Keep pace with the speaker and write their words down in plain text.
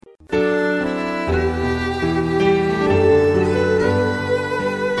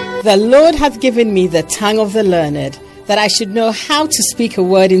The Lord hath given me the tongue of the learned, that I should know how to speak a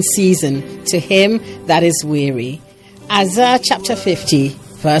word in season to him that is weary. Isaiah chapter 50,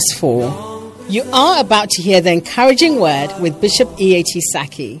 verse 4. You are about to hear the encouraging word with Bishop E.A.T.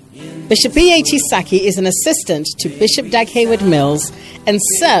 Saki. Bishop E.A.T. Saki is an assistant to Bishop Dag Heward-Mills and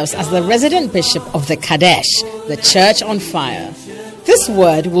serves as the resident bishop of the Kadesh, the Church on Fire. This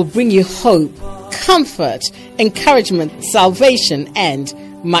word will bring you hope, comfort, encouragement, salvation, and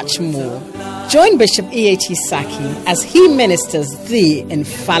much more. Join Bishop E.A.T. Saki as he ministers the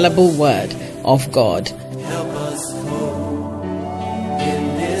infallible word of God. Help us hope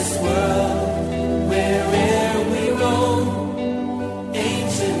in this world, wherever we roam,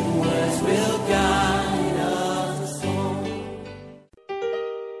 ancient words will guide us home.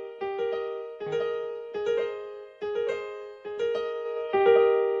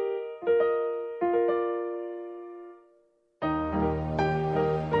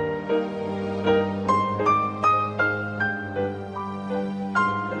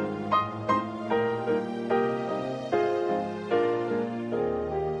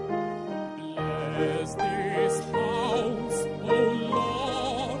 Bless this house, O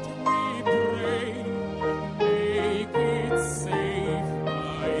Lord, we pray. Make it safe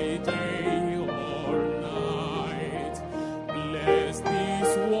by day or night. Bless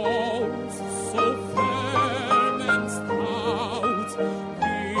these walls so firm and stout,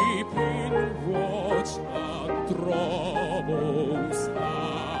 keeping watch and troubles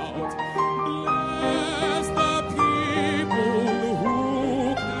out. Bless the people who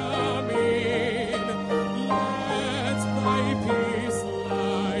come in. Let thy peace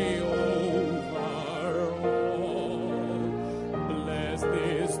lie over all. Bless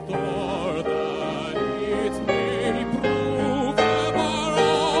this door that it may prove ever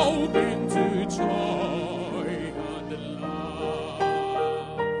open to joy and love.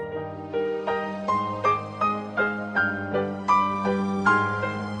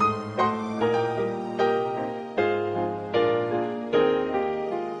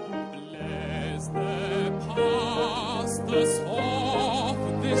 Bless the pastors of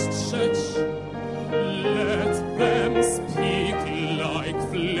this church. Let them speak like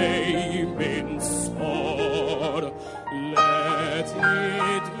flaming sword. Let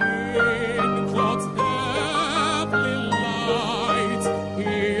it in God's heavenly light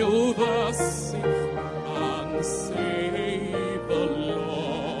heal the sick and save the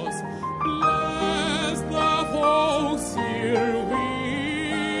lost. Bless the folks here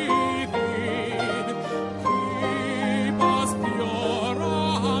within. Keep us pure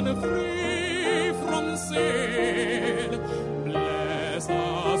and free from sin. Bless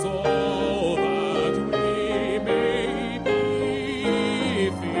us all that we may be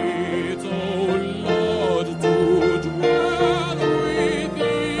fit, O Lord, to dwell with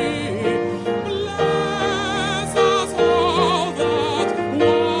thee. Bless us all that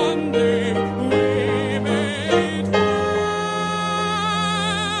one day we may dwell,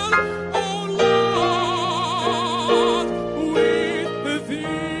 O Lord, with thee.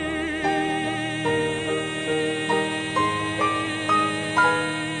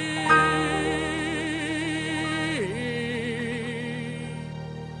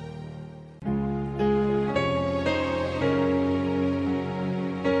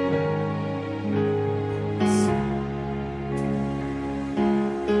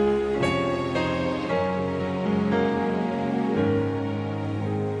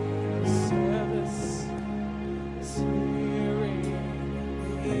 Service is nearing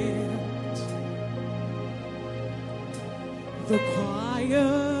the end. The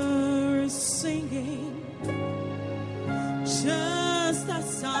choir is singing just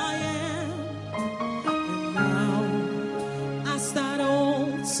as I am. And now, as that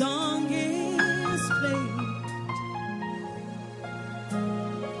old song is played,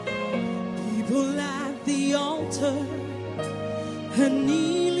 people at the altar are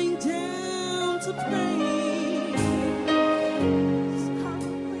kneeling down to pray.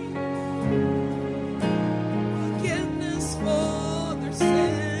 Forgiveness for their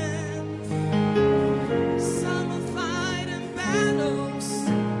sin. Some are fighting battles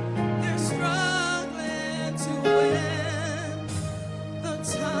they're struggling to win. The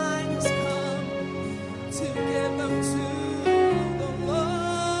time has come to give them to the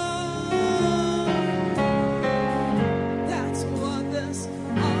Lord. That's what this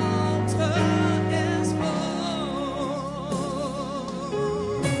altar is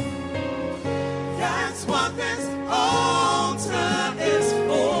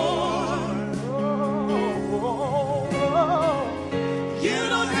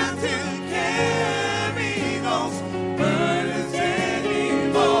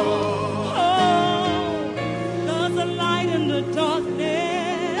anymore.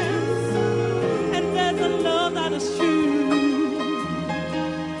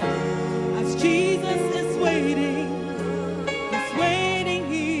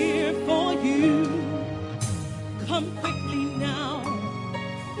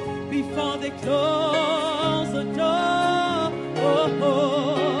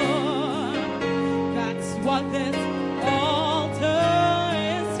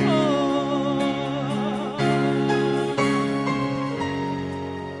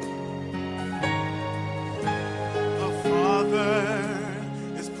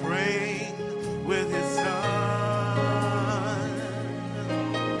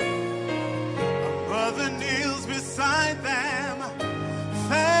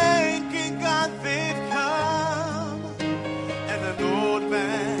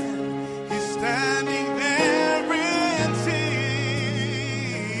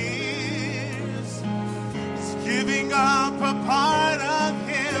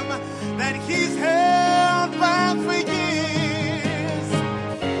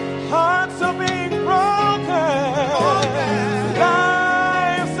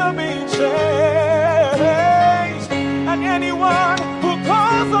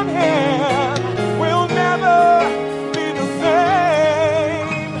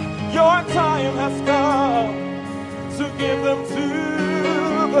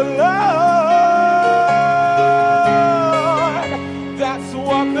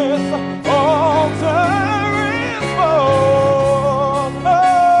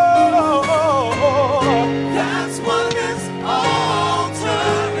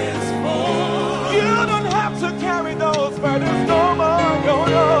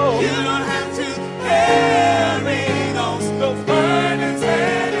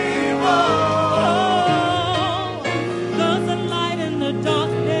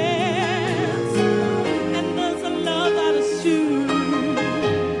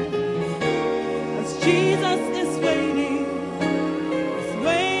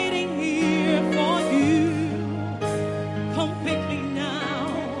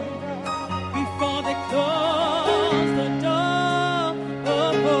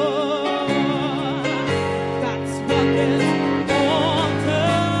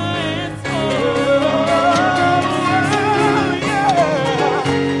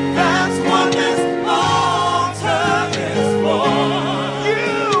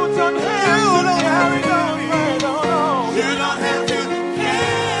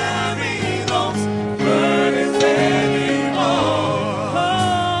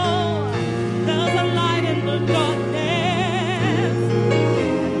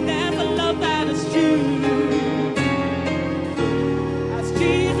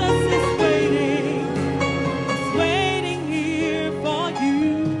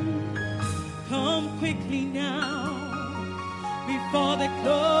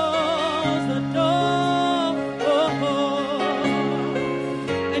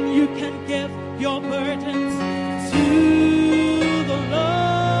 you can give your burdens to the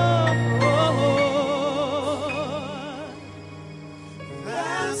Lord.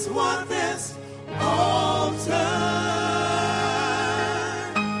 That's what this altar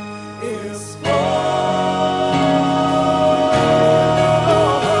is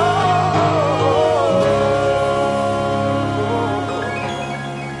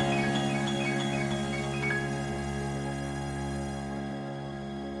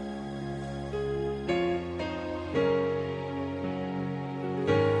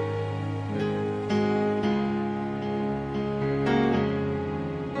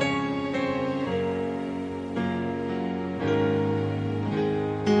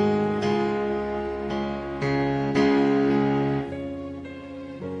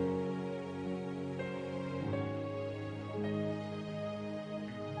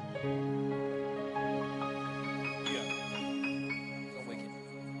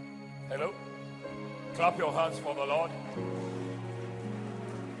Hello? Clap your hands for the Lord.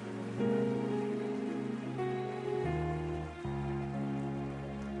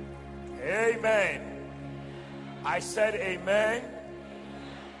 Amen. I said amen.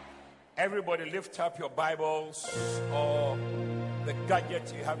 Everybody lift up your Bibles or the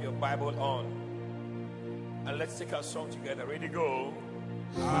gadget you have your Bible on. And let's take our song together. Ready, go.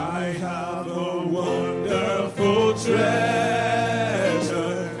 I have a wonderful treasure,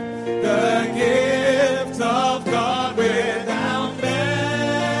 the gift of God without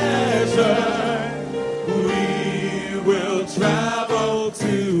measure. We will travel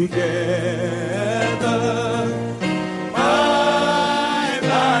together, my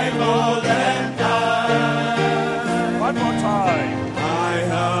Bible and I. One more time. I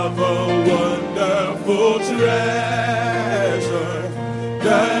have a wonderful treasure,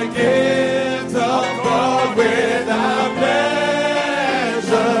 the gift of God without measure.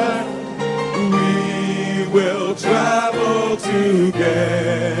 We will travel together,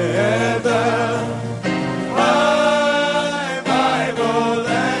 my Bible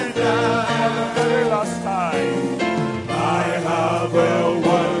and I. Very last time. I have a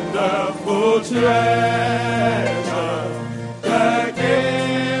wonderful treasure, the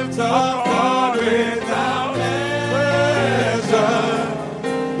gift of God without measure.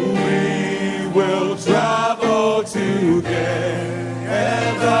 We will travel together,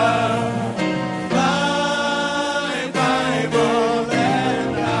 my Bible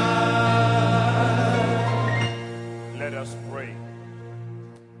and I. Let us pray.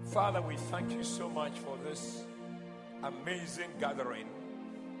 Father, we thank you so much for this amazing gathering.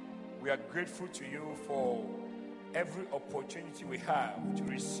 We are grateful to you for every opportunity we have to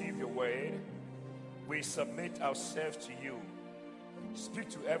receive your word. We submit ourselves to you. Speak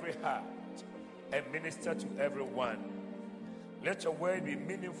to every heart and minister to everyone. Let your word be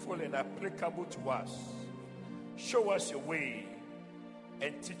meaningful and applicable to us. Show us your way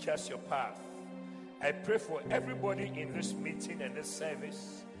and teach us your path. I pray for everybody in this meeting and this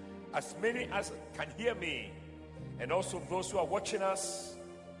service, as many as can hear me, and also those who are watching us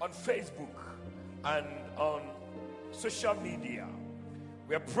on Facebook and on social media.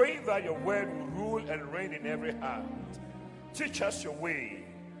 We are praying that your word will rule and reign in every heart. Teach us your way.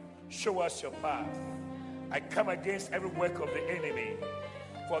 Show us your path. I come against every work of the enemy.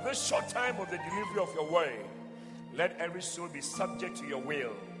 For this short time of the delivery of your word, let every soul be subject to your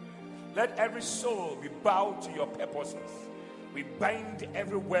will. Let every soul be bowed to your purposes. We bind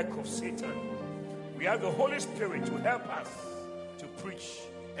every work of Satan. We have the Holy Spirit to help us to preach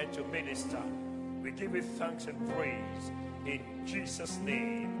and to minister. We give you thanks and praise in Jesus'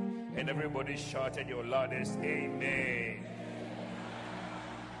 name. And everybody shouted your loudest, amen.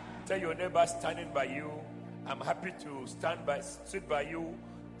 Tell your neighbor standing by you, I'm happy to sit by you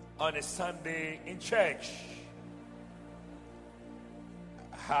on a Sunday in church.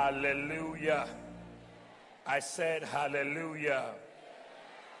 Hallelujah. I said hallelujah.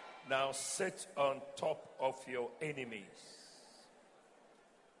 Now sit on top of your enemies.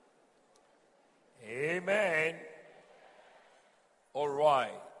 Amen. All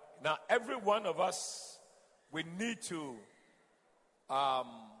right. Now every one of us, we need to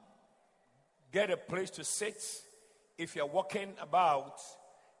get a place to sit. If you're walking about,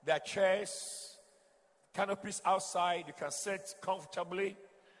 there are chairs, canopies outside. You can sit comfortably.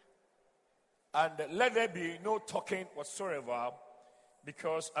 And let there be no talking whatsoever,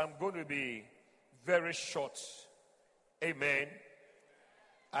 because I'm going to be very short. Amen.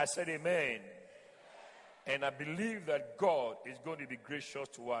 I said amen. And I believe that God is going to be gracious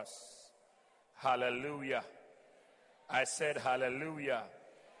to us. Hallelujah. I said hallelujah.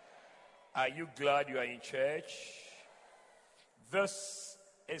 Are you glad you are in church? This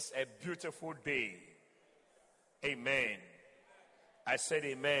is a beautiful day. Amen. I said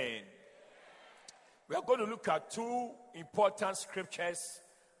amen. We are going to look at two important scriptures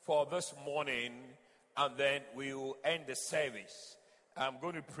for this morning, and then we will end the service. I'm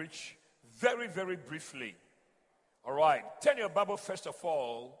going to preach very, very briefly. All right. Turn your Bible first of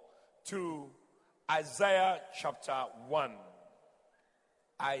all to Isaiah chapter 1.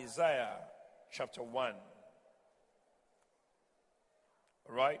 Isaiah chapter 1.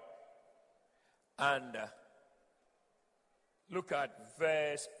 All right. And look at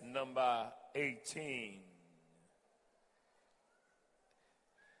verse number 18.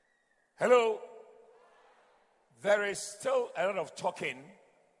 Hello. There is still a lot of talking.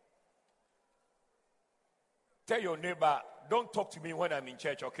 Tell your neighbor, don't talk to me when I'm in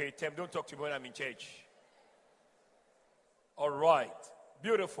church, okay? Tim, don't talk to me when I'm in church. All right.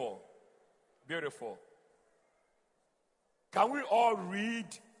 Beautiful. Beautiful. Can we all read?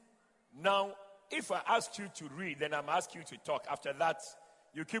 Now, if I ask you to read, then I'm asking you to talk. After that,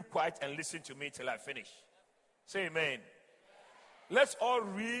 you keep quiet and listen to me till I finish. Say amen. Let's all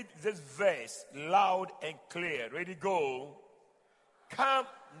read this verse loud and clear. Ready, go. Come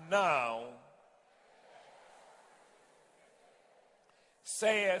now,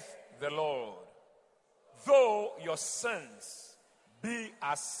 saith the Lord. Though your sins be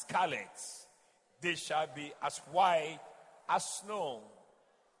as scarlet, they shall be as white as snow.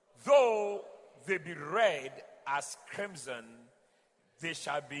 Though they be red as crimson, they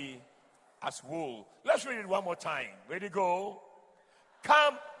shall be as wool. Let's read it one more time. Ready, go.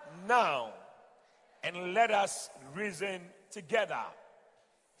 Come now, and let us reason together,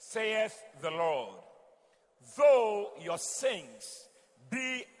 saith the Lord. Though your sins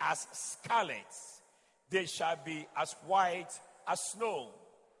be as scarlet, they shall be as white as snow.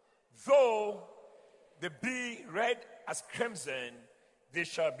 Though they be red as crimson, they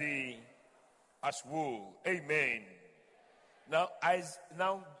shall be as wool. Amen. Now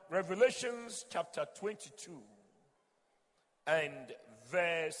Revelations chapter 22 and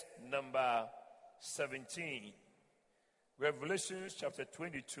verse number 17. Revelations chapter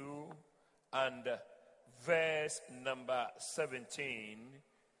 22 and verse number 17.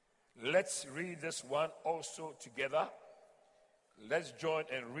 Let's read this one also together. Let's join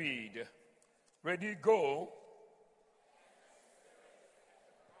and read. Ready, go.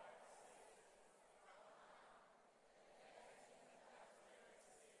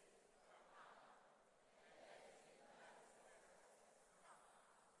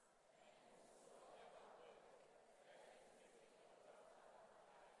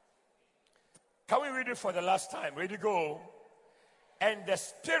 Can we read it for the last time? Ready, go. And the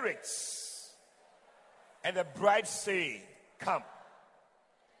spirits and the bride say, come.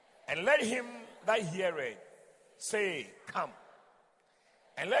 And let him that heareth say, come.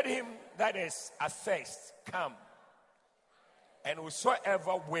 And let him that is athirst come. And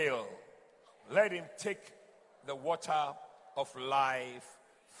whosoever will, let him take the water of life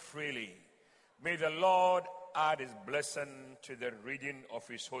freely. May the Lord add his blessing to the reading of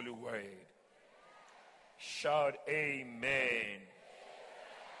his holy word. Shout amen.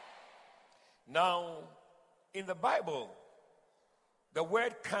 Now, in the Bible, the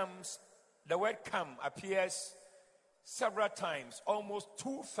word come appears several times, almost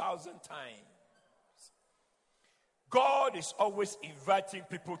 2,000 times. God is always inviting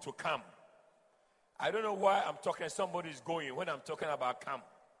people to come. I don't know why I'm talking, somebody's going when I'm talking about come.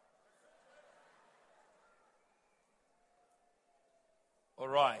 All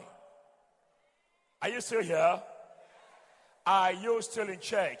right. Are you still here? Are you still in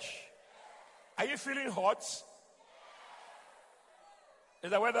church? Are you feeling hot? Is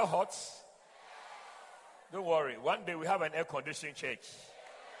the weather hot? Don't worry. One day we have an air-conditioned church.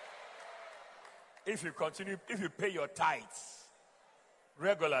 If you pay your tithes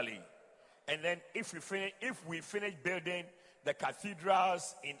regularly, and then if we finish building the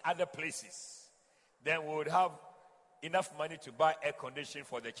cathedrals in other places, then we would have enough money to buy air conditioning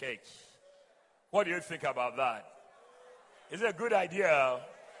for the church. What do you think about that? Is it a good idea?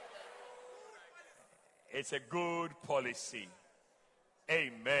 It's a good policy.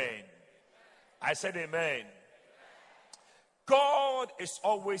 Amen. I said amen. God is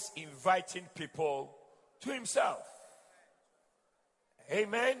always inviting people to himself.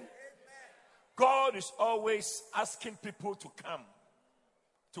 Amen. God is always asking people to come.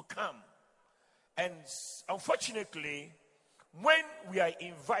 To come. And unfortunately, when we are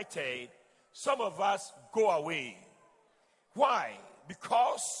invited, some of us go away. Why?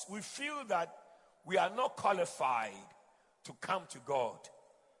 Because we feel that we are not qualified to come to God.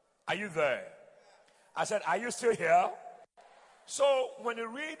 Are you there? I said, are you still here? So when you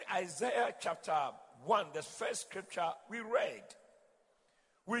read Isaiah chapter 1, the first scripture we read,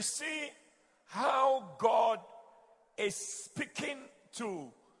 we see how God is speaking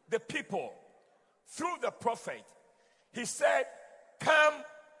to the people through the prophet. He said, come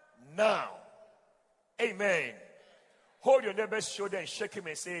now. Amen. Hold your neighbor's shoulder and shake him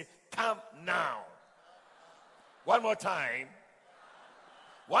and say, come now. One more time.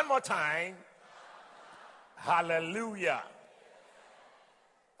 One more time. Hallelujah.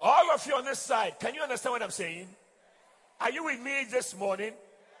 All of you on this side, can you understand what I'm saying? Are you with me this morning?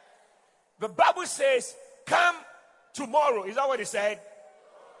 The Bible says, come tomorrow. Is that what it said?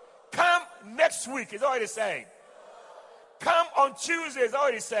 Come next week. Is that what it said? Come on Tuesday. Is that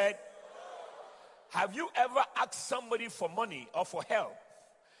what it said? Have you ever asked somebody for money or for help,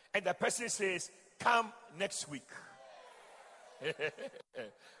 and the person says, come next week?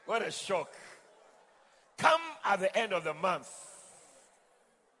 What a shock. Come at the end of the month.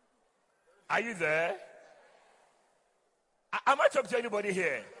 Are you there? Am I talking to anybody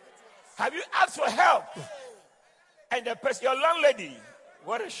here? Have you asked for help? And the person, your landlady,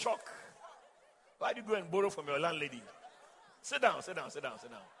 what a shock. Why do you go and borrow from your landlady? Sit down, sit down, sit down, sit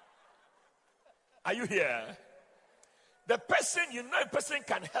down. Are you here? The person, a person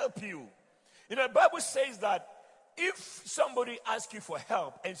can help you. The Bible says that if somebody asks you for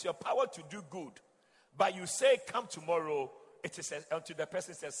help and it's your power to do good, but you say, come tomorrow, it is unto the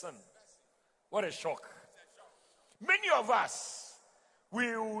person says, son. What a shock. Many of us,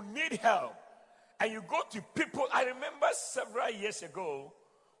 we will need help. And you go to people. I remember several years ago,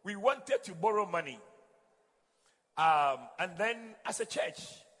 we wanted to borrow money. And then as a church,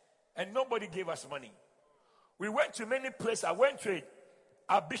 and nobody gave us money. We went to many places. I went to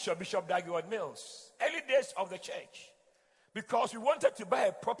our Bishop Dagiwad Mills, early days of the church, because we wanted to buy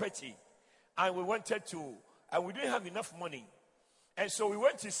a property, and we didn't have enough money. And so we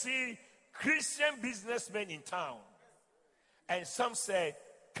went to see Christian businessmen in town. And some said,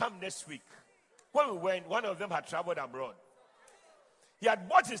 come next week. When we went, one of them had traveled abroad. He had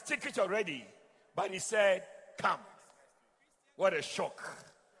bought his ticket already, but he said, come. What a shock.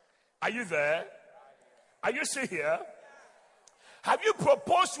 Are you there? Are you still here? Have you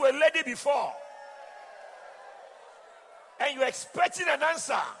proposed to a lady before? And you're expecting an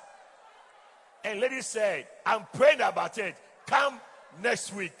answer. And lady said, I'm praying about it. Come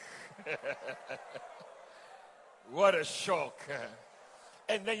next week. What a shock.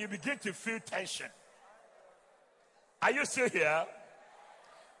 And then you begin to feel tension. Are you still here?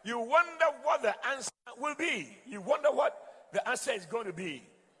 You wonder what the answer will be. You wonder what the answer is going to be.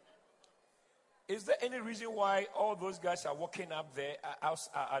 Is there any reason why all those guys are walking up there,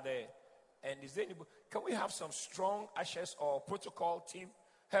 are there? And is there anybody? Can we have some strong ushers or protocol team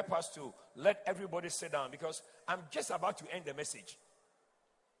help us to let everybody sit down? Because I'm just about to end the message.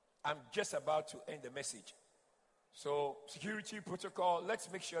 So, security protocol,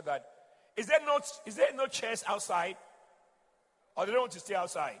 let's make sure that. Is there no chairs outside? Or they don't want to stay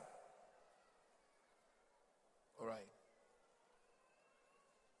outside? All right.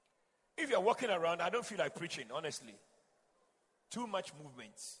 If you're walking around, I don't feel like preaching, honestly. Too much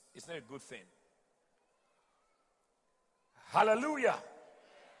movement. It's not a good thing. Hallelujah.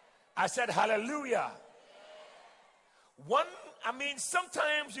 I said hallelujah.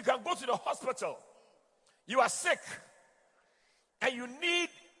 Sometimes you can go to the hospital. You are sick. And you need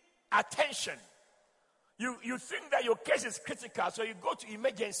attention. You think that your case is critical, so you go to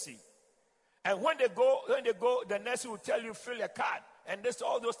emergency. And when they go, the nurse will tell you, fill your card. And there's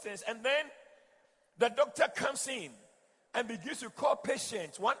all those things. And then the doctor comes in and begins to call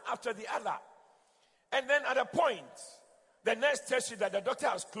patients one after the other. And then at a point, the nurse tells you that the doctor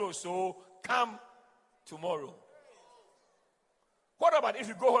has closed, so come tomorrow. What about if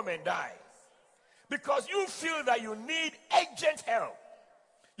you go home and die? Because you feel that you need urgent help.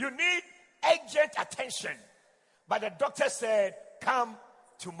 You need urgent attention. But the doctor said, come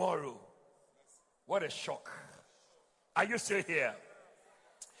tomorrow. What a shock. Are you still here?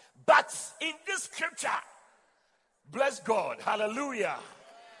 But in this scripture, bless God, hallelujah,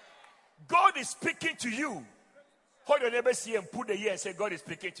 God is speaking to you. Hold your neighbor, see and put the ear and say, God is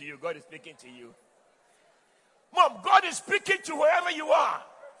speaking to you. God is speaking to you. Mom, God is speaking to wherever you are.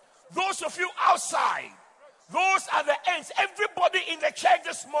 Those of you outside, those are the ends. Everybody in the church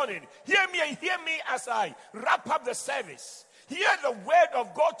this morning, hear me and hear me as I wrap up the service. Hear the word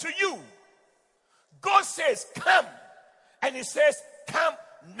of God to you. God says, come. And he says, come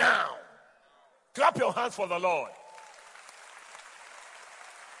now. Clap your hands for the Lord.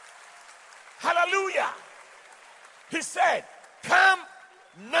 Hallelujah. He said, come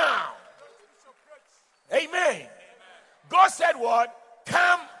now. Amen. God said what?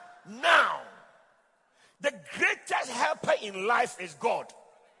 Come now. The greatest helper in life is God.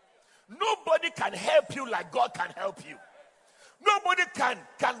 Nobody can help you like God can help you. Nobody can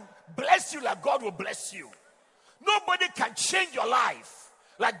bless you like God will bless you. Nobody can change your life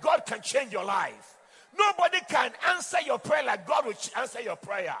like God can change your life. Nobody can answer your prayer like God will answer your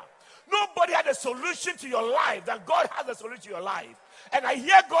prayer. Nobody had a solution to your life than God has a solution to your life. And I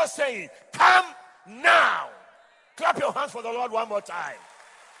hear God saying, come now. Clap your hands for the Lord one more time.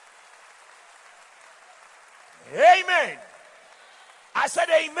 Amen. I said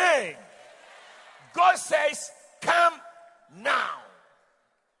amen. God says, come now.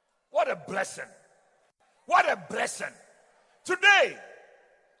 What a blessing. What a blessing. Today,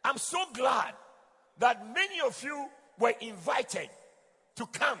 I'm so glad that many of you were invited to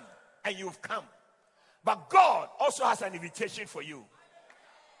come and you've come. But God also has an invitation for you.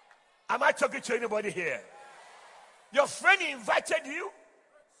 Am I talking to anybody here? Your friend invited you.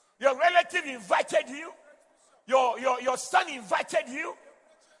 Your relative invited you. Your son invited you.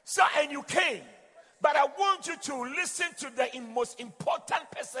 So, and you came. But I want you to listen to the most important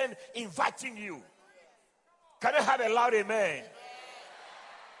person inviting you. Can I have a loud amen?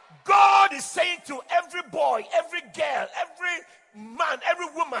 God is saying to every boy, every girl, every man, every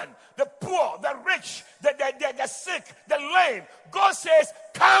woman, the poor, the rich, the sick, the lame, God says,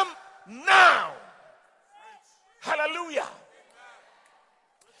 come now. Hallelujah.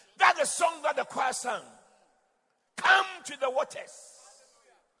 That's the song that the choir sang. Come to the waters.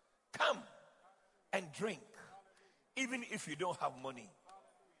 Come and drink, even if you don't have money.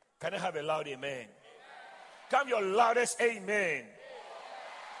 Can I have a loud amen? Come your loudest amen.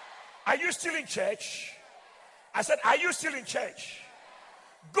 Are you still in church? I said, are you still in church?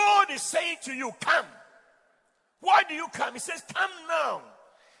 God is saying to you, come. Why do you come? He says, come now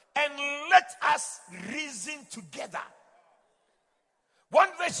and let us reason together. One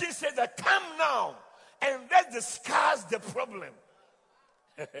version says that come now and let's discuss the problem.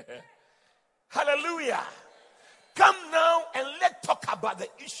 Hallelujah. Come now and let's talk about the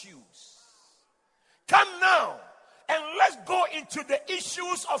issues. Come now and let's go into the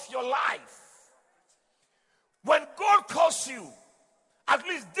issues of your life. When God calls you, at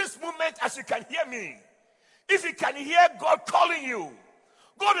least this moment as you can hear me, if you can hear God calling you,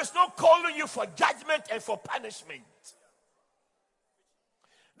 God is not calling you for judgment and for punishment.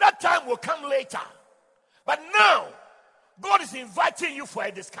 That time will come later. But now, God is inviting you for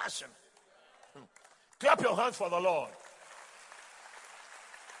a discussion. Clap your hands for the Lord.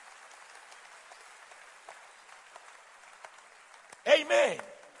 Amen.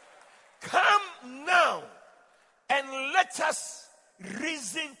 Come now and let us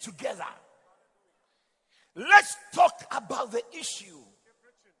reason together. Let's talk about the issue.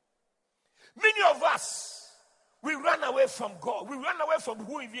 Many of us, we run away from God. We run away from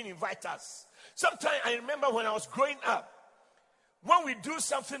who even invite us. Sometimes I remember when I was growing up, when we do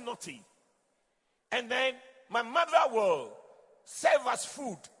something naughty, and then my mother will serve us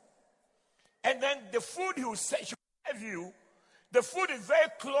food. And then the food she will serve you, the food is very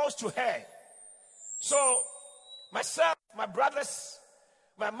close to her. So myself, my brothers,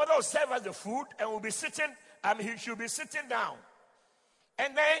 my mother will serve us the food and we'll be sitting, she'll be sitting down.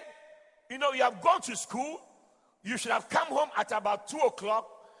 And then, you have gone to school. You should have come home at about 2 o'clock.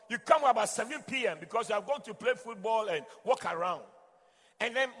 You come about 7 p.m. because you have gone to play football and walk around.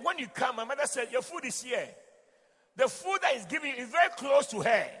 And then when you come, my mother said, your food is here. The food that is given is very close to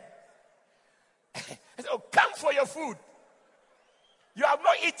her. I said, oh, come for your food. You have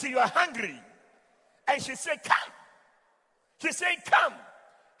not eaten, you are hungry. And she said, come. She said, come.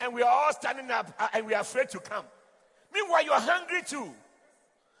 And we are all standing up and we are afraid to come. Meanwhile, you are hungry too.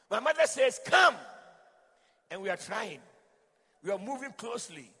 My mother says, come. And we are trying. We are moving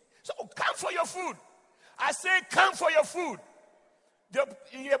closely. So come for your food. I say, come for your food.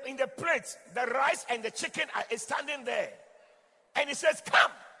 In the plate, the rice and the chicken is standing there. And he says,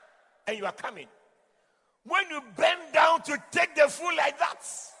 come. And you are coming. When you bend down to take the food like that,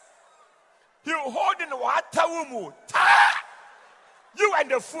 you hold in the water. You and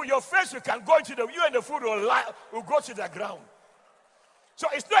the food, your face, you can go into you and the food will go to the ground. So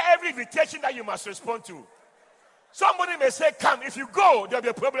it's not every invitation that you must respond to. Somebody may say, come. If you go, there'll be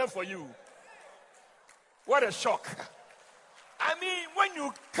a problem for you. What a shock. I mean, when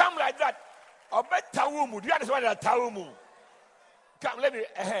you come like that, I bet tawumu. Do you understand what tawumu? Come, let me,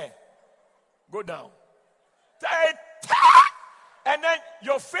 go down. And then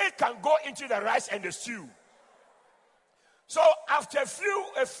your face can go into the rice and the stew. So after a few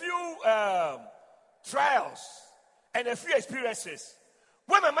trials and a few experiences,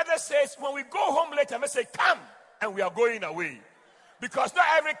 when my mother says, when we go home later, I say, come, and we are going away. Because not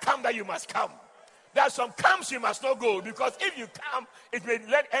every camp that you must come. There are some camps you must not go, because if you come, it may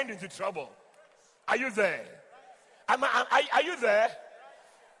end into trouble. Are you there? Are you there?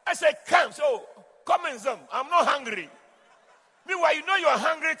 I said, come. So, come in some. I'm not hungry. Meanwhile, you know you are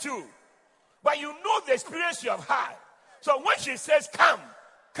hungry too. But you know the experience you have had. So when she says come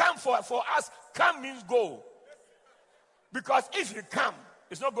for us, come means go. Because if you come,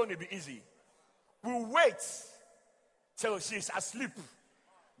 it's not going to be easy. We'll wait till she's asleep.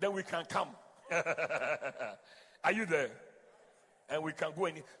 Then we can come. Are you there? And we can go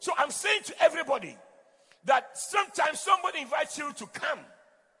in. So I'm saying to everybody that sometimes somebody invites you to come.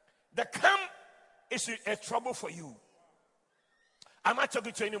 The come is a trouble for you. Am I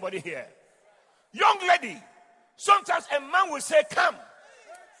talking to anybody here? Young lady, sometimes a man will say come.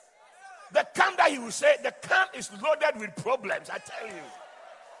 The come that he will say, the come is loaded with problems, I tell you.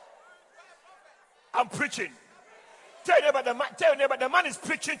 I'm preaching. Tell your neighbor, the man is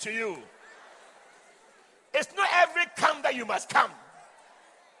preaching to you. It's not every come that you must come.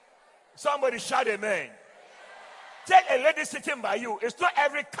 Somebody shout amen. Tell a lady sitting by you, it's not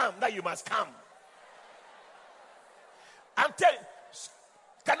every come that you must come. I'm telling you,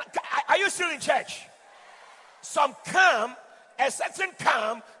 are you still in church? Some come, a certain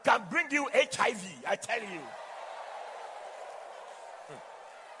come can bring you HIV, I tell you.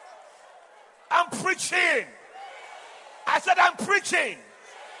 I'm preaching. I said I'm preaching.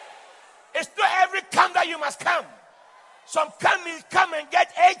 It's not every come that you must come. Some come means come and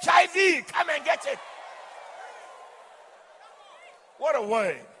get HIV. Come and get it. What a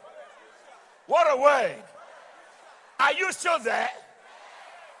word. What a word. Are you still there?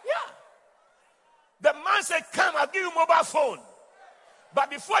 Yeah. The man said, come, I'll give you a mobile phone.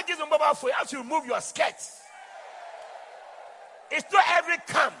 But before I give you a mobile phone, you have to remove your skirts. It's not every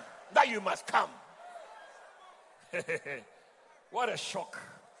come that you must come. What a shock.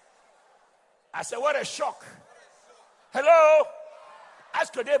 I said, what a shock. Hello?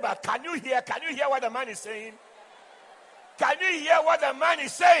 Ask your neighbor, can you hear what the man is saying? Can you hear what the man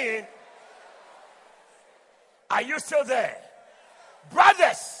is saying? Are you still there?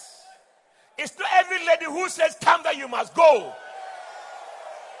 Brothers, it's not every lady who says come that you must go.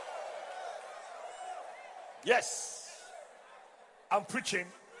 Yes. I'm preaching.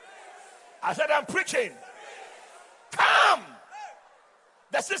 I said I'm preaching. Come.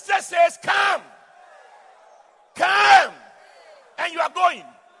 The sister says come. Come. And you are going.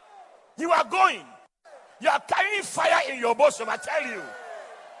 You are going. You are carrying fire in your bosom, I tell you.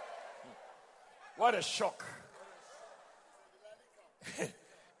 What a shock.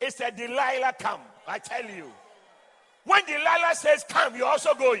 It's a Delilah come, I tell you. When Delilah says come, you're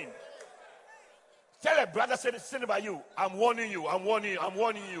also going. Tell a brother sitting by you, I'm warning you, I'm warning you, I'm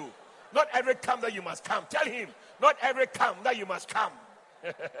warning you. Not every come that you must come. Tell him, not every come that you must come.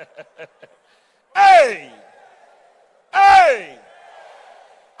 Hey! Hey!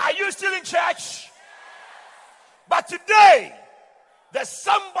 Are you still in church? But today, there's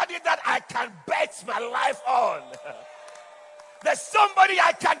somebody that I can bet my life on. There's somebody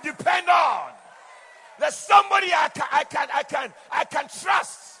I can depend on. There's somebody I can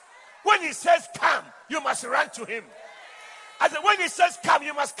trust. When he says come, you must run to him. I said, when he says come,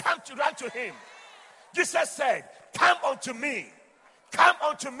 you must run to him. Jesus said, come unto me. Come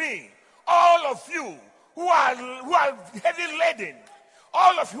unto me. All of you who are heavy laden.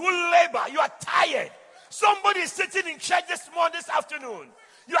 All of you who labor, you are tired. Somebody is sitting in church this afternoon.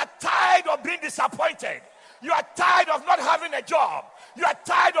 You are tired of being disappointed. You are tired of not having a job. You are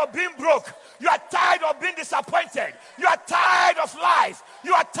tired of being broke. You are tired of being disappointed. You are tired of life.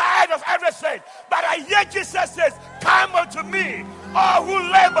 You are tired of everything. But I hear Jesus says, come unto me, all who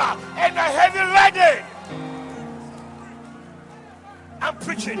labor and are heavy laden. I'm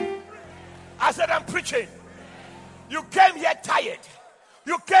preaching. I said I'm preaching. You came here tired.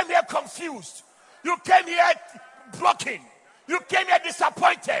 You came here confused. You came here broken. You came here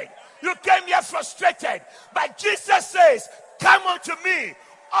disappointed. You came here frustrated. But Jesus says, come unto me,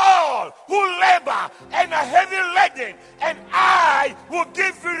 all who labor and are heavy laden, and I will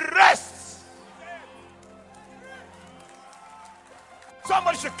give you rest.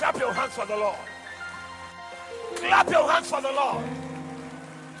 Somebody should clap your hands for the Lord. Clap your hands for the Lord.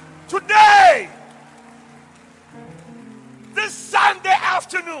 Today, this Sunday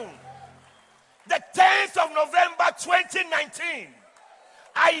afternoon, the 10th of November 2019,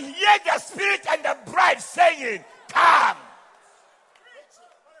 I hear the Spirit and the bride saying, come.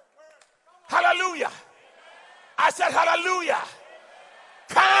 Hallelujah. I said, hallelujah.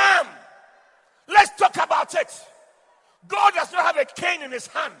 Come. Let's talk about it. God does not have a cane in his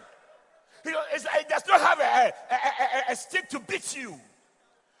hand. It does not have a stick to beat you.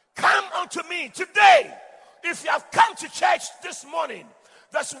 Come unto me today. If you have come to church this morning,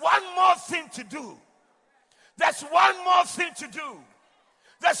 there's one more thing to do. There's one more thing to do.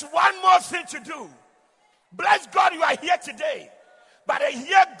 There's one more thing to do. Bless God, you are here today. But I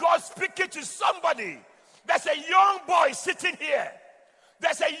hear God speaking to somebody. There's a young boy sitting here.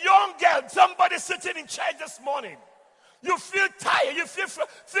 There's a young girl, somebody sitting in church this morning. You feel tired. You feel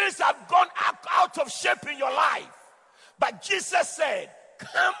things have gone out of shape in your life. But Jesus said,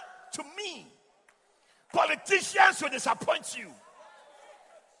 come to me. Politicians will disappoint you.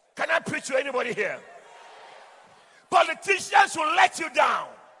 Can I preach to anybody here? Politicians will let you down.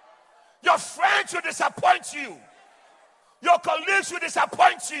 Your friends will disappoint you. Your colleagues will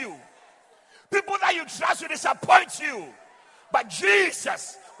disappoint you. People that you trust will disappoint you. But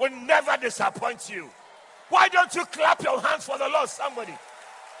Jesus will never disappoint you. Why don't you clap your hands for the Lord, somebody?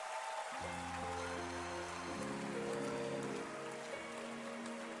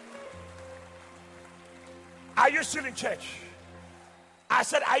 Are you still in church? I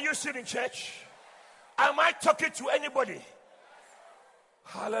said, are you still in church? Am I talking to anybody?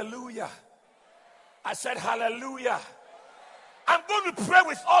 Hallelujah. I said, hallelujah. I'm going to pray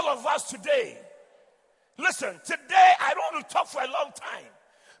with all of us today. Listen, today I don't want to talk for a long time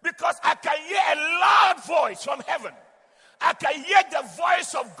because I can hear a loud voice from heaven. I can hear the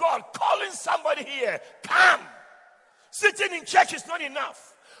voice of God calling somebody here. Come. Sitting in church is not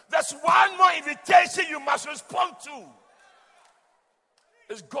enough. There's one more invitation you must respond to.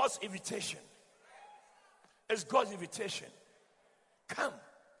 It's God's invitation. It's God's invitation. Come.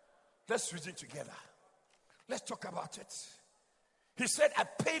 Let's reason together. Let's talk about it. He said, I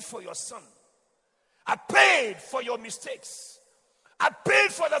paid for your son. I paid for your mistakes. I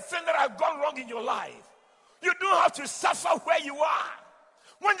paid for the thing that have gone wrong in your life. You don't have to suffer where you are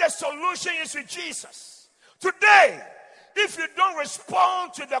when the solution is with Jesus. Today, if you don't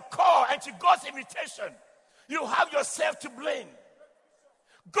respond to the call and to God's invitation, you have yourself to blame.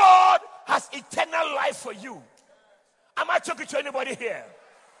 God has eternal life for you. Am I talking to anybody here?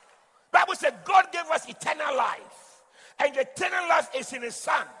 Bible said God gave us eternal life. And the eternal life is in his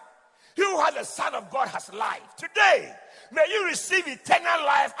son. He who has the Son of God has life. Today, may you receive eternal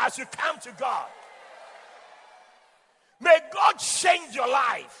life as you come to God. May God change your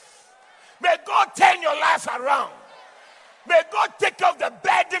life. May God turn your life around. May God take off the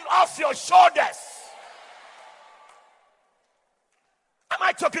burden off your shoulders. Am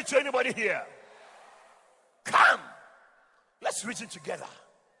I talking to anybody here? Come. Let's read it together.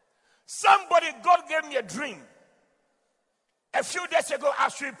 Somebody, God gave me a dream. A few days ago,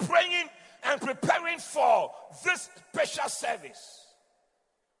 as we were praying and preparing for this special service,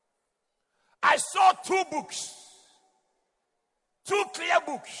 I saw two books, two clear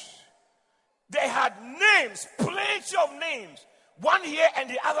books. They had names, plenty of names, one here and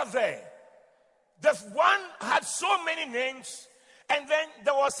the other there. The one had so many names, and then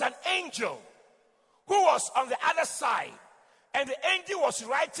there was an angel who was on the other side, and the angel was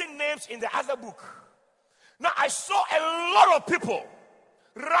writing names in the other book. Now, I saw a lot of people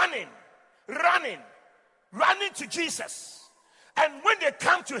running to Jesus. And when they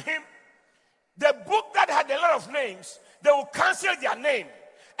come to him, the book that had a lot of names, they will cancel their name.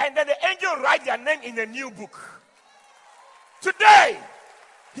 And then the angel will write their name in the new book. Today,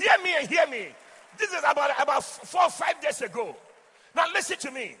 hear me and hear me. This is about 4 or 5 days ago. Now, listen to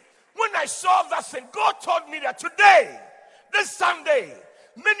me. When I saw that thing, God told me that today, this Sunday,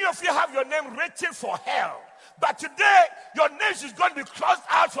 many of you have your name written for hell. But today, your name is going to be crossed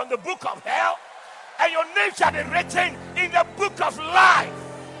out from the book of hell, and your name shall be written in the book of life.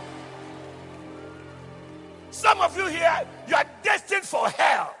 Some of you here, you are destined for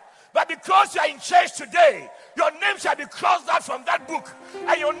hell. But because you are in church today, your name shall be crossed out from that book,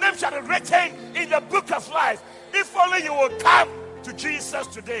 and your name shall be written in the book of life. If only you will come to Jesus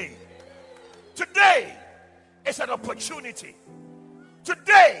today. Today is an opportunity.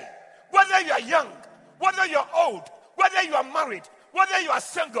 Today, whether you are young, whether you are old, whether you are married, whether you are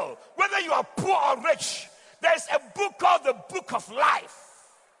single, whether you are poor or rich, there is a book called the Book of Life.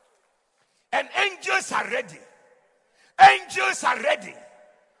 And angels are ready. Angels are ready.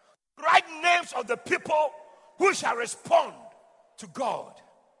 Write names of the people who shall respond to God.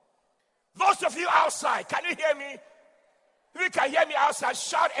 Those of you outside, can you hear me? If you can hear me outside,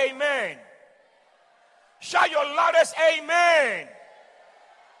 shout amen. Shout your loudest amen.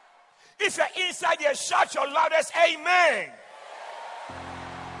 If you're inside here, shout your loudest amen.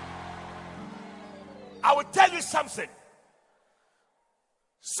 I will tell you something.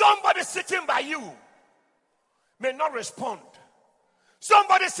 Somebody sitting by you may not respond.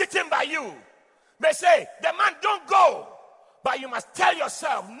 Somebody sitting by you may say, the man, don't go. But you must tell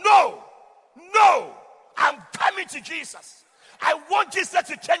yourself, no, I'm coming to Jesus. I want Jesus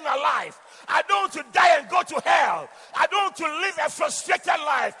to change my life. I don't want to die and go to hell. I don't want to live a frustrated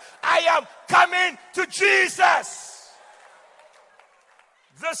life. I am coming to Jesus.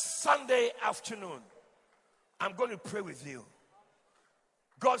 This Sunday afternoon, I'm going to pray with you.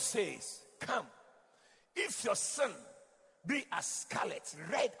 God says, come. If your sin be as scarlet,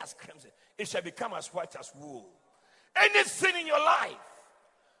 red as crimson, it shall become as white as wool. Anything in your life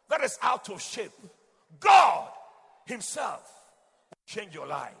that is out of shape, God himself will change your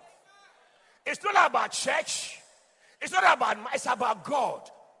life. It's not about church. It's not about, it's about God.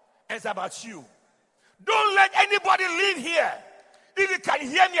 And it's about you. Don't let anybody leave here. If you can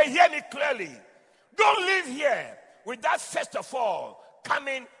hear me clearly. Don't leave here without first of all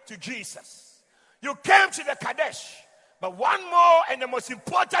coming to Jesus. You came to the Kadesh. But one more and the most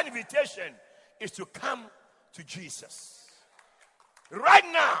important invitation is to come to Jesus. Right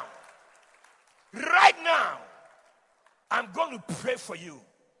now, I'm going to pray for you.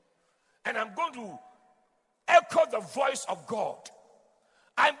 And I'm going to echo the voice of God.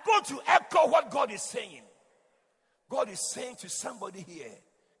 I'm going to echo what God is saying. God is saying to somebody here,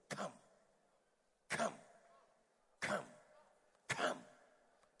 come.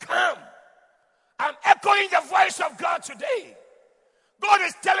 I'm echoing the voice of God today. God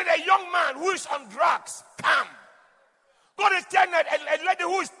is telling a young man who is on drugs, come. God is telling a lady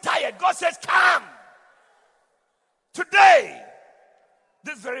who is tired, God says, come. Today,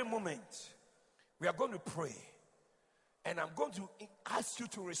 this very moment, we are going to pray. And I'm going to ask you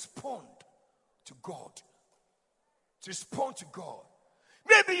to respond to God. To respond to God.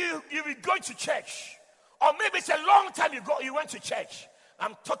 Maybe you've been going to church. Or maybe it's a long time you went to church.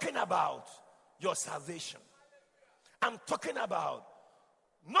 I'm talking about your salvation. I'm talking about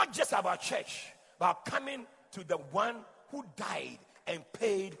not just about church, but coming to the one who died and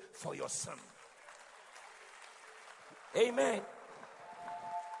paid for your sin. Amen.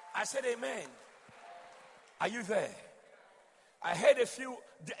 I said amen. Are you there? I heard a few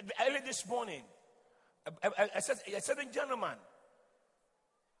early this morning. A certain gentleman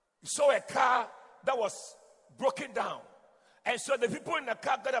saw a car that was broken down. And so the people in the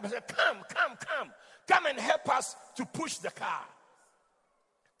car got up and said, come and help us to push the car.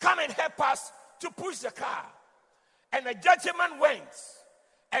 Come and help us to push the car. And the gentleman went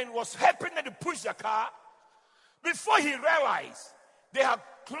and was helping them to push the car. Before he realized, they had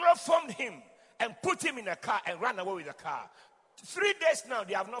chloroformed him and put him in a car and ran away with the car. 3 days now,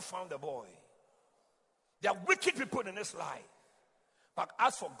 they have not found the boy. There are wicked people in this life. But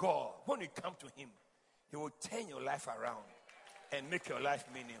as for God, when you come to him, he will turn your life around and make your life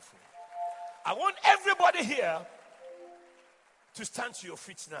meaningful. I want everybody here to stand to your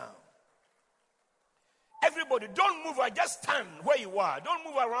feet now. Everybody, don't move. Just stand where you are. Don't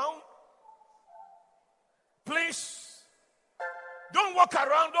move around. Please. Don't walk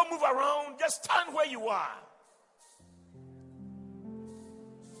around. Don't move around. Just stand where you are.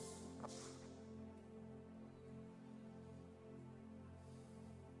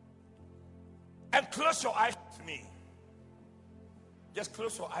 And close your eyes with me. Just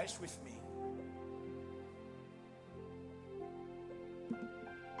close your eyes with me.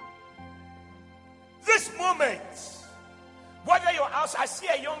 This moment, whether you're outside, I see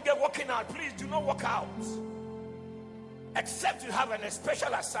a young girl walking out. Please do not walk out. Except you have a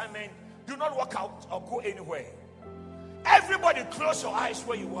special assignment, do not walk out or go anywhere. Everybody close your eyes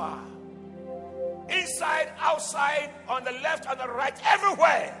where you are. Inside, outside, on the left, on the right,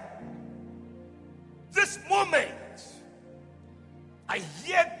 everywhere. This moment, I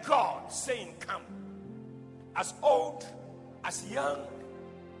hear God saying, come. As old, as young,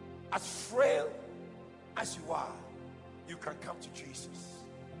 as frail as you are, you can come to Jesus.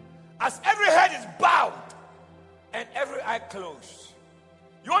 As every head is bowed and every eye closed,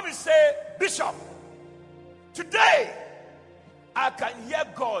 you want to say, Bishop, today I can hear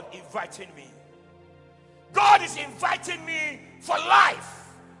God inviting me. God is inviting me for life,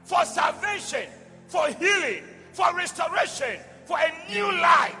 for salvation, for healing, for restoration, for a new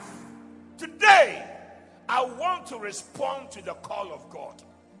life. Today, I want to respond to the call of God.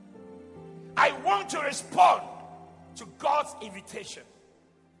 I want to respond to God's invitation.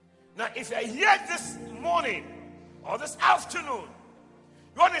 Now, if you're here this morning or this afternoon,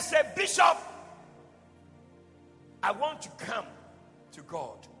 you want to say, Bishop, I want to come to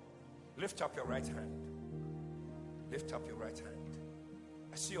God. Lift up your right hand. Lift up your right hand.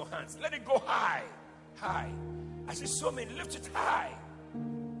 I see your hands. Let it go high. High. I see so many. Lift it high.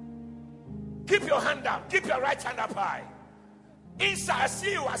 Keep your hand down. Keep your right hand up high. Inside, I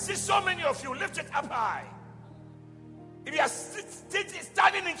see you. I see so many of you. Lift it up high. If you are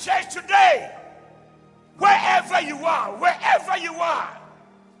standing in church today, wherever you are,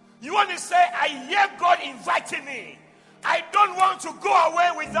 you want to say, I hear God inviting me. I don't want to go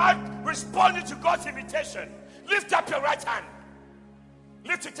away without responding to God's invitation. Lift up your right hand.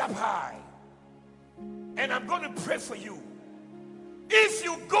 Lift it up high. And I'm going to pray for you. If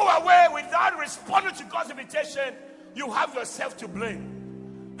you go away without responding to God's invitation, you have yourself to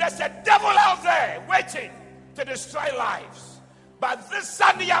blame. There's a devil out there waiting to destroy lives. But this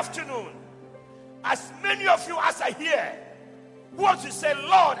Sunday afternoon, as many of you as are here who want to say,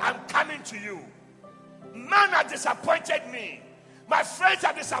 Lord, I'm coming to you. Man has disappointed me. My friends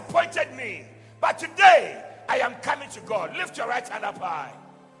have disappointed me. But today, I am coming to God. Lift your right hand up high.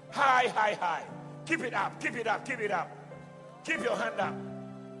 High, high, high. Keep it up, keep it up, keep it up. Keep your hand up.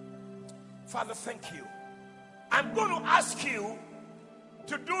 Father, thank you. I'm going to ask you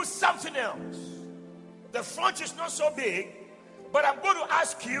to do something else. The front is not so big, but I'm going to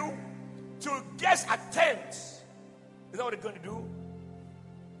ask you to guess at tents. Is that what you're going to do?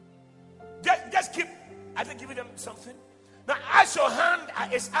 Just keep, I think, giving them something. Now, as your hand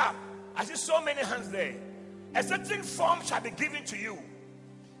is up, I see so many hands there. A certain form shall be given to you.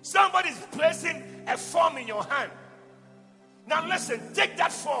 Somebody is placing a form in your hand. Now, listen, take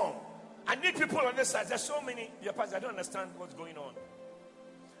that form. I need people on this side. There's so many. Your pastor, I don't understand what's going on.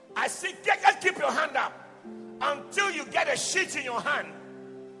 I see, just keep your hand up until you get a sheet in your hand.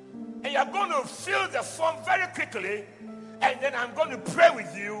 And you're going to fill the form very quickly. And then I'm going to pray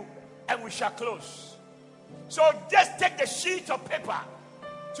with you. And we shall close. So just take the sheet of paper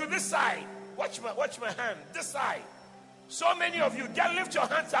to this side. Watch my hand. This side. So many of you, just lift your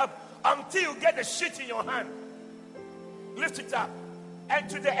hands up until you get the sheet in your hand. Lift it up. And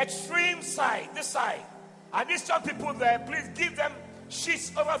to the extreme side, this side. I need some people there. Please give them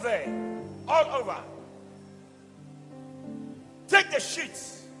sheets over there. All over. Take the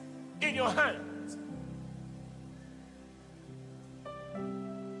sheets in your hand.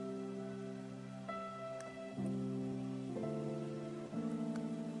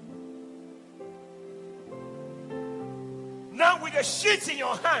 Now with the sheet in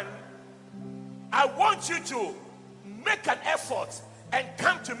your hand, I want you to make an effort and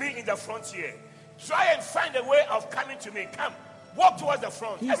come to me in the front here. Try and find a way of coming to me. Come. Walk towards the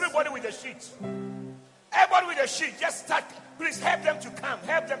front. Yes. Everybody with the sheet. Everybody with the sheet. Just start. Please help them to come.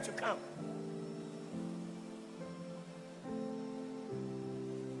 Help them to come.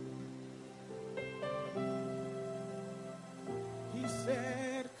 He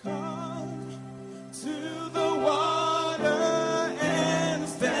said, come to the water and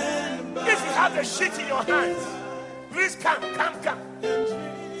stand by. If you have the sheet in your hands, please come.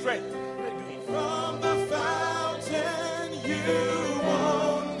 Fred. From the fountain you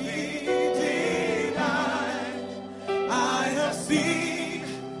won't be denied. I have seen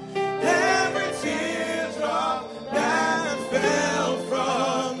every teardrop that fell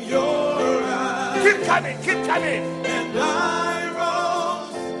from your eyes. Keep coming. And I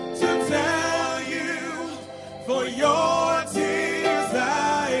rose to tell you, for your tears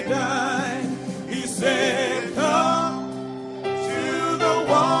I died. He said, come to the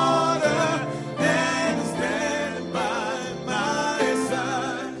water and stand by my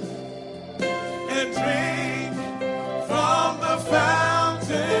side and drink from the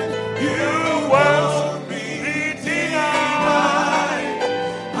fountain. You won't be denied.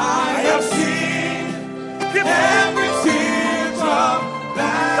 I have seen every teardrop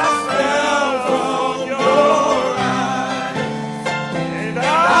that fell from your eyes. And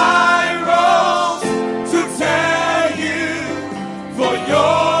I rose to tell you, for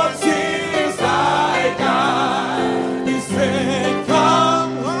your tears I died. He said,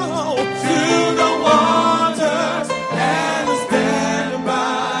 come to the waters and stand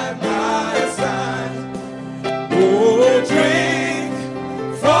by my side. Oh, drink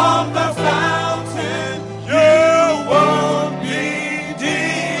from the fountain. You won't be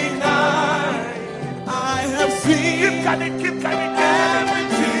denied. I have seen Keep coming. every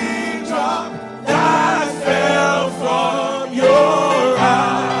teardrop that fell from your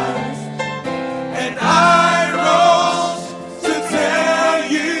eyes. And I rose to tell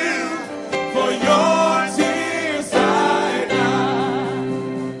you, for your tears I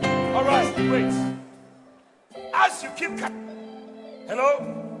died. All right, wait. As you keep coming. Hello.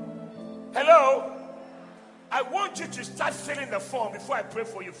 I want you to start filling the form before I pray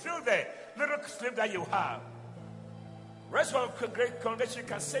for you. Fill the little slip that you have. Rest of the great congregation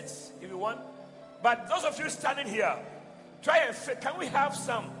can sit if you want. But those of you standing here, try and fill. Can we have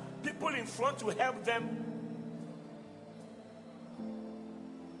some people in front to help them?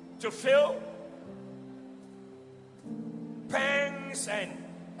 to fill pens and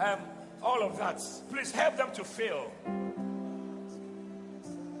all of that. Please help them to fill.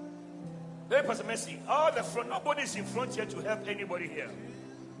 Let Pastor Mercy, all the front, nobody's in front here to help anybody here.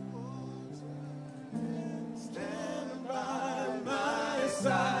 Stand by my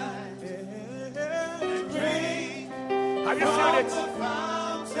side. Drink Have you filled from it? the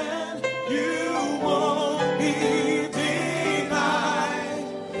fountain, you won't be denied.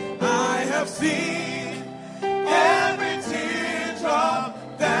 I have seen every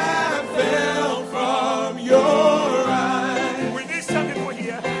teardrop that fell from your eyes. We need some people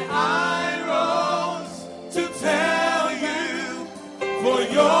here. I rose to tell you, for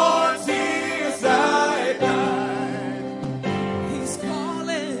your tears I died. He's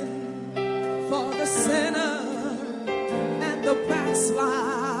calling for the sinner and the backslider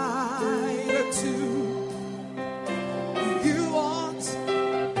too. You ought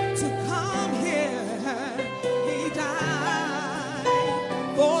to come here. He died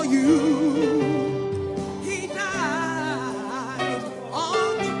for you. He died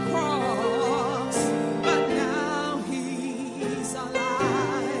on the cross, but now he's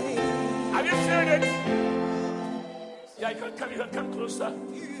alive. Have you filled it? Yeah, you can come closer.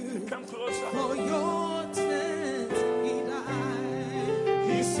 Come closer. For your sins, he died.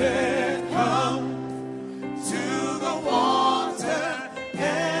 He said, come to the water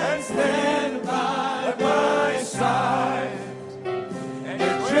and stand by my side and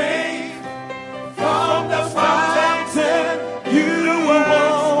drink from the fountain. You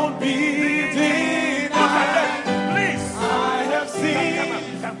won't be denied. Please. I have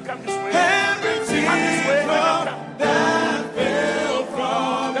seen Come this way. every Come this way. teardrop Come. that fell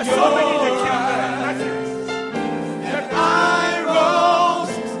from There's so many in the your queue eyes. there. I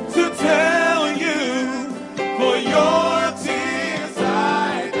rose to tell you, for your tears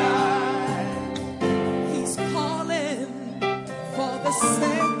I died. He's calling for the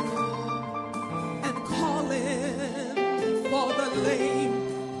sick and calling for the lame.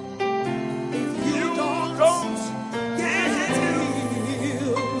 If you don't get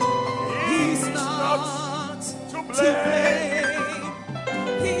healed, he's not to to blame.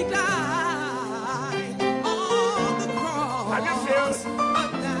 blame. He died on the cross, Have you filled? but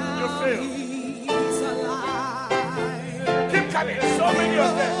now You filled. he's alive. Keep coming. So many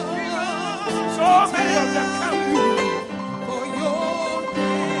of them. So many of them. Come. For your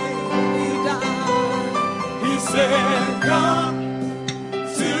name he died. He said, come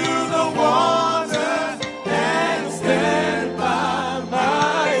to the water and stand by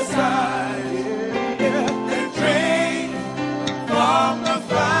my side and drink from the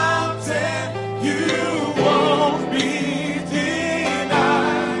fountain. You won't be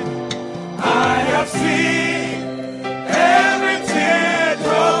denied. I have seen every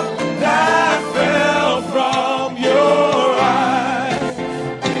teardrop that fell from your eyes,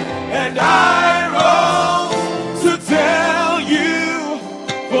 and I rose to tell you,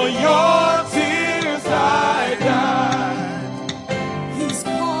 for your tears I died. He's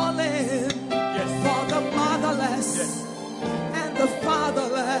calling for the motherless and the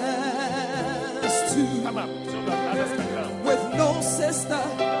fatherless too. Come up. So that others can come. With no sister,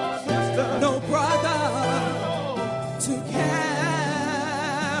 no brother to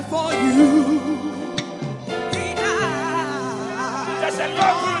care for you. He died. There's a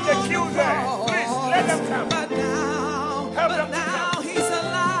lot through the queue there. Please let them come. But now, Help them to come. he's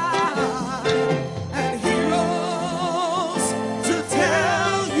alive, and he rose to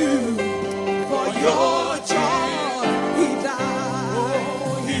tell you, for your joy he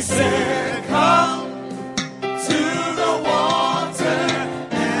died. He said, come to the water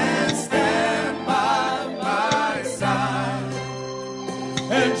and stand by my side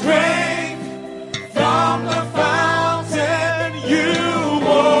and drink from the fountain. You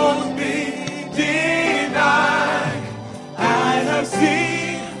won't be denied. I have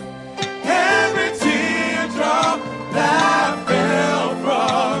seen every teardrop that fell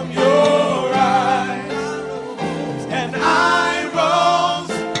from your eyes, and I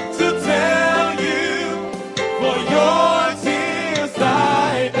rose to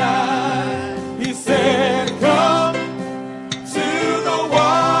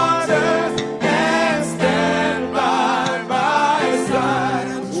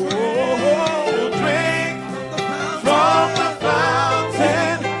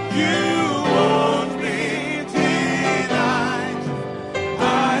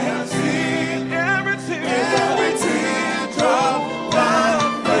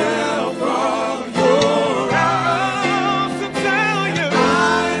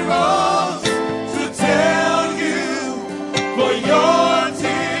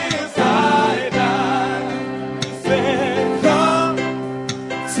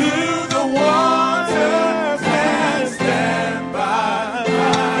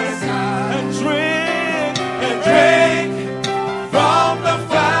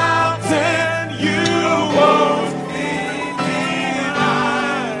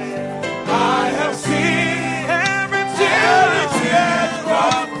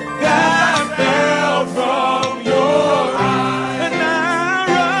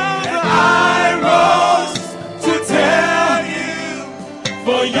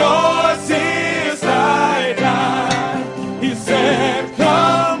For yours is thy light. He said,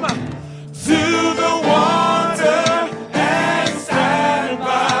 come to the water and stand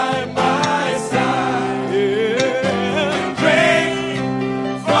by my side. Yeah. Drink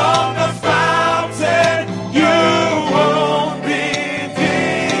from the fountain, you won't be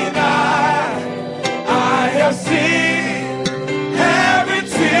denied. I have seen every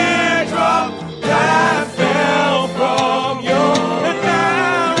teardrop that fell from your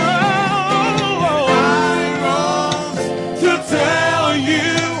arrows to tell you,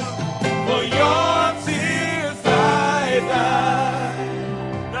 for your tears I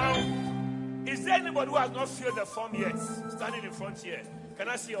died. Now, is there anybody who has not filled the form yet? Standing in front here. Can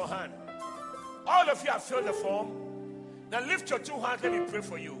I see your hand? All of you have filled the form. Now lift your two hands. Let me pray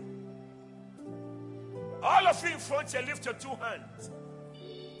for you. All of you in front here, lift your two hands.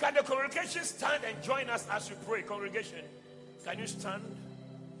 Can the congregation stand and join us as we pray? Congregation, can you stand?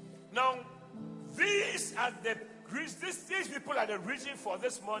 Now, these people are the reason for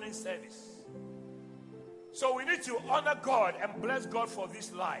this morning service. So we need to honor God and bless God for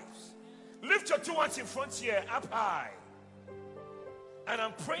these lives. Lift your two hands in front here, up high. And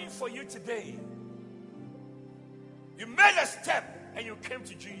I'm praying for you today. You made a step and you came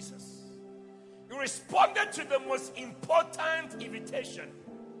to Jesus. You responded to the most important invitation.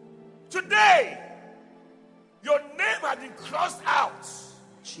 Today, your name has been crossed out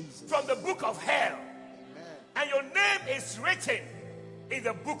from the book of hell. And your name is written in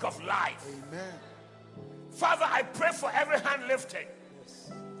the book of life. Amen. Father, I pray for every hand lifted.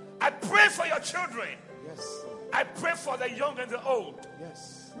 Yes. I pray for your children. Yes. I pray for the young and the old.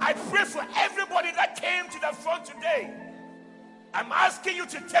 Yes. I pray for everybody that came to the front today. I'm asking you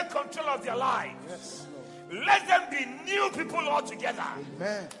to take control of their lives. Yes, Lord. Let them be new people altogether.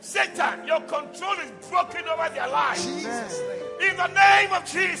 Amen. Satan, your control is broken over their lives. Jesus' name. In the name of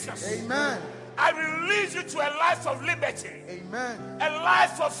Jesus, Amen. I release you to a life of liberty, Amen. a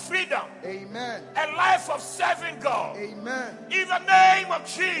life of freedom, Amen. a life of serving God. Amen. In the name of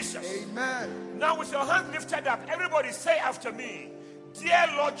Jesus. Amen. Now with your hand lifted up, everybody say after me, dear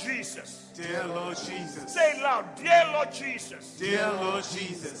Lord Jesus. Dear Lord Jesus. Say it loud, dear Lord Jesus. Dear Lord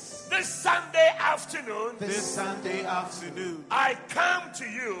Jesus. This Sunday afternoon, This Sunday afternoon, I come to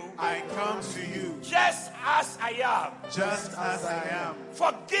you I come to you just as I am. just as I am.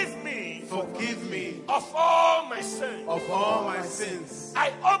 Forgive me Forgive me of all my sins. of all my sins.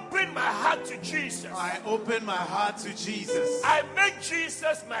 I open my heart to Jesus. I open my heart to Jesus. I make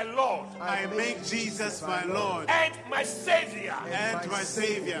Jesus my Lord I make Jesus my Lord and my Savior. and my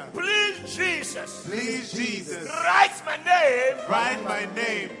Savior. Please, Jesus, Please, Jesus, write my name write my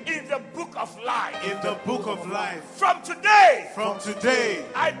name in the book of life. in the book of life. From today, From today,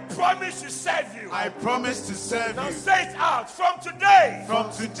 I promise to serve you. I promise to serve Now you. say it out. From today,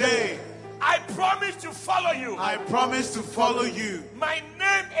 From today, I promise to follow you. I promise to follow you. My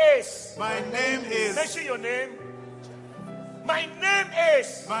name is. My name Mention is. your name. My name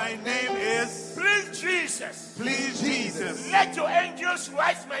is. My name is. Please, Jesus. Please, Jesus, Let your angels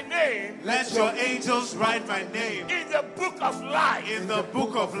write my name let your angels write my name in the book of life. in the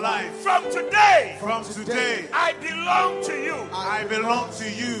book of life. From today, From today, I belong to you. I belong to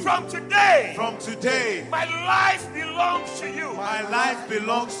you. From today, From today, my life belongs to you. my life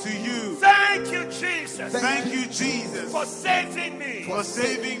belongs to you. Thank you, Jesus, Thank you, Jesus, for saving me. for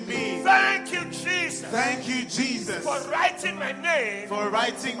saving me. Thank you, Jesus, Thank you, Jesus, for writing my name for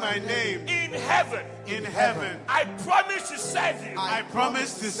writing my name in heaven. in heaven. I promise to serve you. I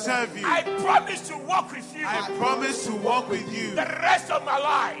promise to serve you. I promise to walk with you I promise to walk with you the rest of my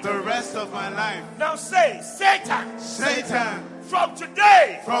life. the rest of my life. Now say, Satan, Satan, from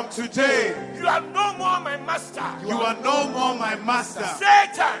today, from today, you are no more my master. you are no more my master.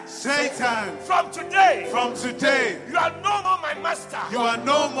 Satan, Satan, from today, from today, you are no more my master. you are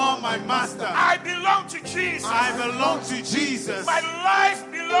no more my master. I belong to Jesus. I belong to Jesus. My life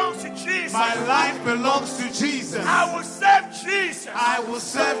belongs to Jesus. My life belongs to Jesus. I will serve Jesus I will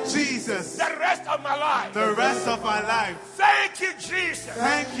serve Jesus the rest of my life. the rest of my life. Thank you, Jesus,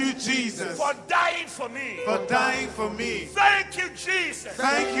 Thank you, Jesus, for dying for me. for dying for me. Thank you, Jesus,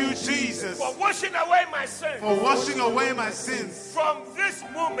 Thank you, Jesus, for washing away my sins. for washing away my sins. From this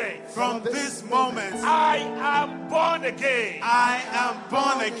moment, From this moment, I am born again. I am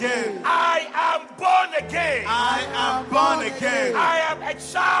born again. I am born again. I am born again. I am a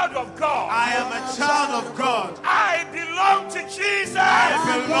child of God. I am a child of God. I belong to Jesus.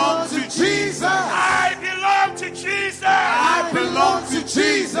 I belong to Jesus. I belong to Jesus. I belong to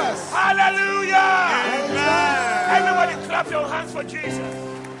Jesus. Hallelujah. Amen. Everybody clap your hands for Jesus.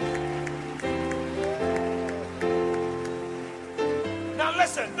 Now let's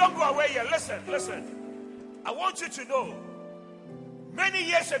listen, don't go away here. Listen. I want you to know, many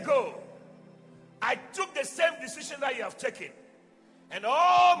years ago, I took the same decision that you have taken. And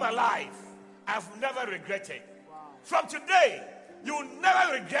all my life, I've never regretted. From today, you will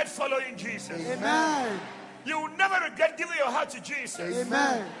never regret following Jesus. Amen. You will never regret giving your heart to Jesus.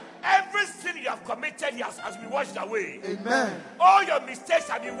 Amen. Every sin you have committed has been washed away. Amen. All your mistakes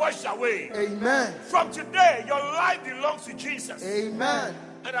have been washed away. Amen. From today, your life belongs to Jesus. Amen.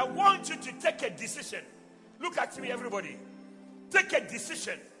 And I want you to take a decision. Look at me, everybody. Take a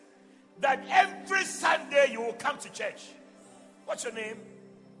decision that every Sunday you will come to church. What's your name?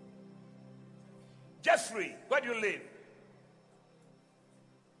 Jeffrey. Where do you live?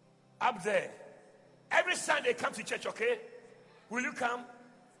 Up there. Every Sunday come to church, okay? Will you come?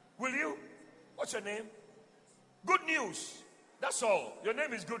 Will you? What's your name? Good News. That's all. Your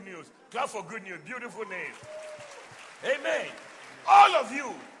name is Good News. Clap for Good News. Beautiful name. Amen. All of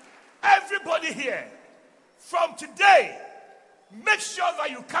you, everybody here, from today, make sure that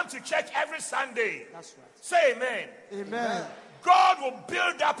you come to church every Sunday. That's right. Say amen. Amen. God will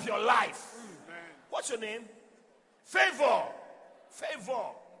build up your life. Amen. What's your name? Favor.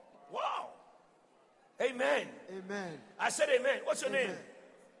 Wow. Amen. Amen. I said amen. What's your name?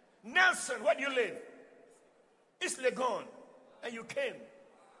 Nelson. Where do you live? East Legon. And you came.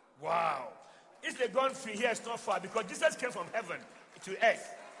 Wow. East Legon from here is not far because Jesus came from heaven to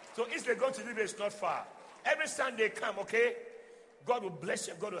earth. So East Legon to live is not far. Every Sunday come, okay? God will bless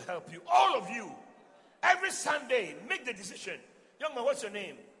you. God will help you. All of you. Every Sunday, make the decision. Young man, what's your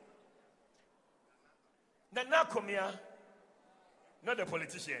name? Nana Komia. Not the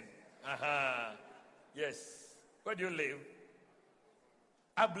politician. Aha. Yes. Where do you live?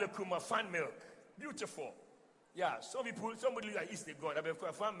 Ablekuma Fan Milk. Beautiful. Yeah, somebody live at East Legon.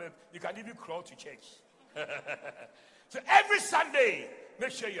 Ablekuma Fan Milk. You can even crawl to church. So every Sunday,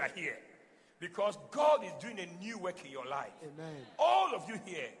 make sure you are here. Because God is doing a new work in your life. Amen. All of you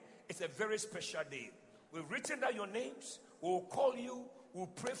here, it's a very special day. We've written down your names. We'll call you. We'll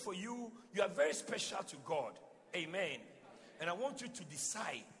pray for you. You are very special to God. Amen. And I want you to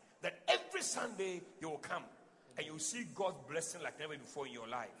decide that every Sunday you will come and you will see God's blessing like never before in your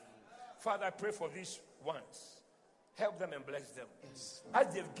life. Father, I pray for these ones. Help them and bless them. Yes. As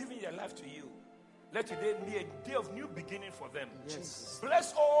they've given their life to you, let today be a day of new beginning for them. Yes.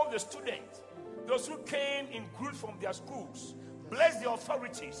 Bless all the students, those who came in groups from their schools. Bless the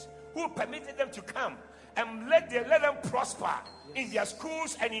authorities who permitted them to come, and let them prosper in their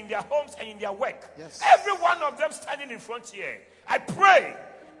schools and in their homes and in their work. Yes. Every one of them standing in front here, I pray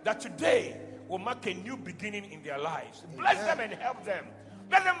that today will mark a new beginning in their lives. Bless them and help them.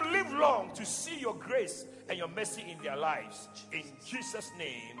 Let them live long to see your grace and your mercy in their lives. In Jesus'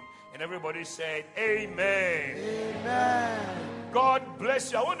 name. And everybody said, Amen. Amen. God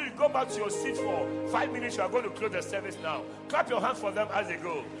bless you. I want you to go back to your seat for 5 minutes. You are going to close the service now. Clap your hands for them as they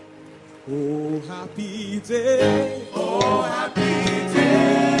go. Oh, happy day. Oh, happy day.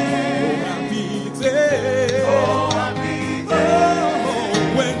 Oh, happy day. Oh, happy day.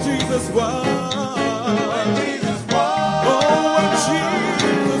 Oh, when Jesus was. When Jesus was. Oh, when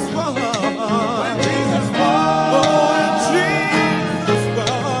Jesus was. When Jesus was. Oh, when Jesus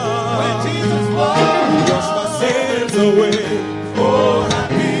was. When Jesus was. Wash my sins away. Oh,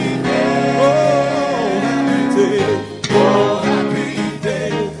 happy day. Oh, happy day. Oh, happy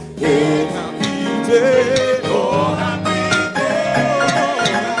day. Oh, happy day. Oh, happy day. Oh,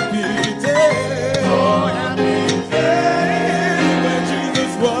 happy day. Oh, happy day. When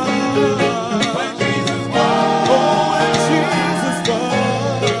Jesus was.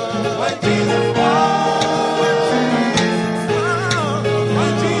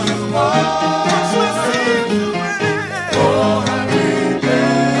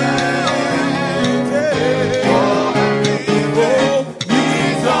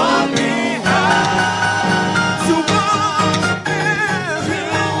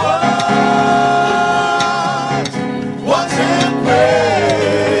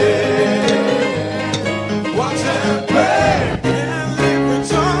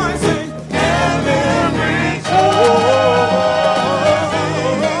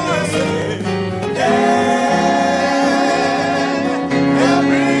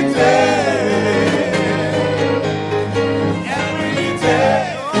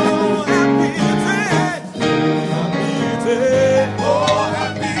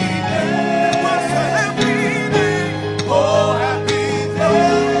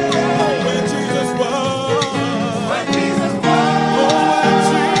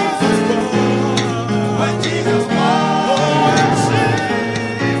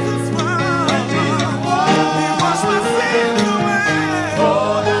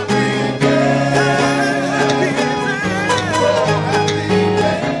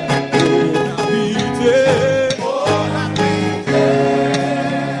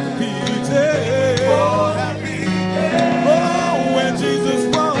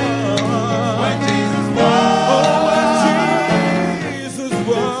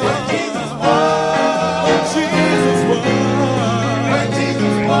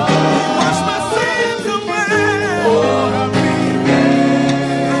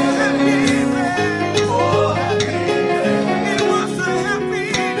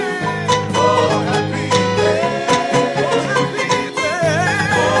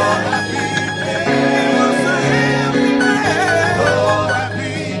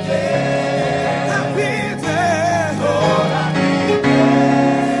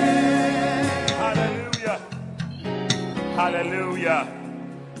 Hallelujah.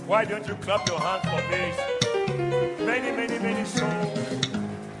 Why don't you clap your hands for this? Many, many, many souls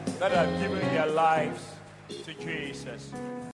that have given their lives to Jesus.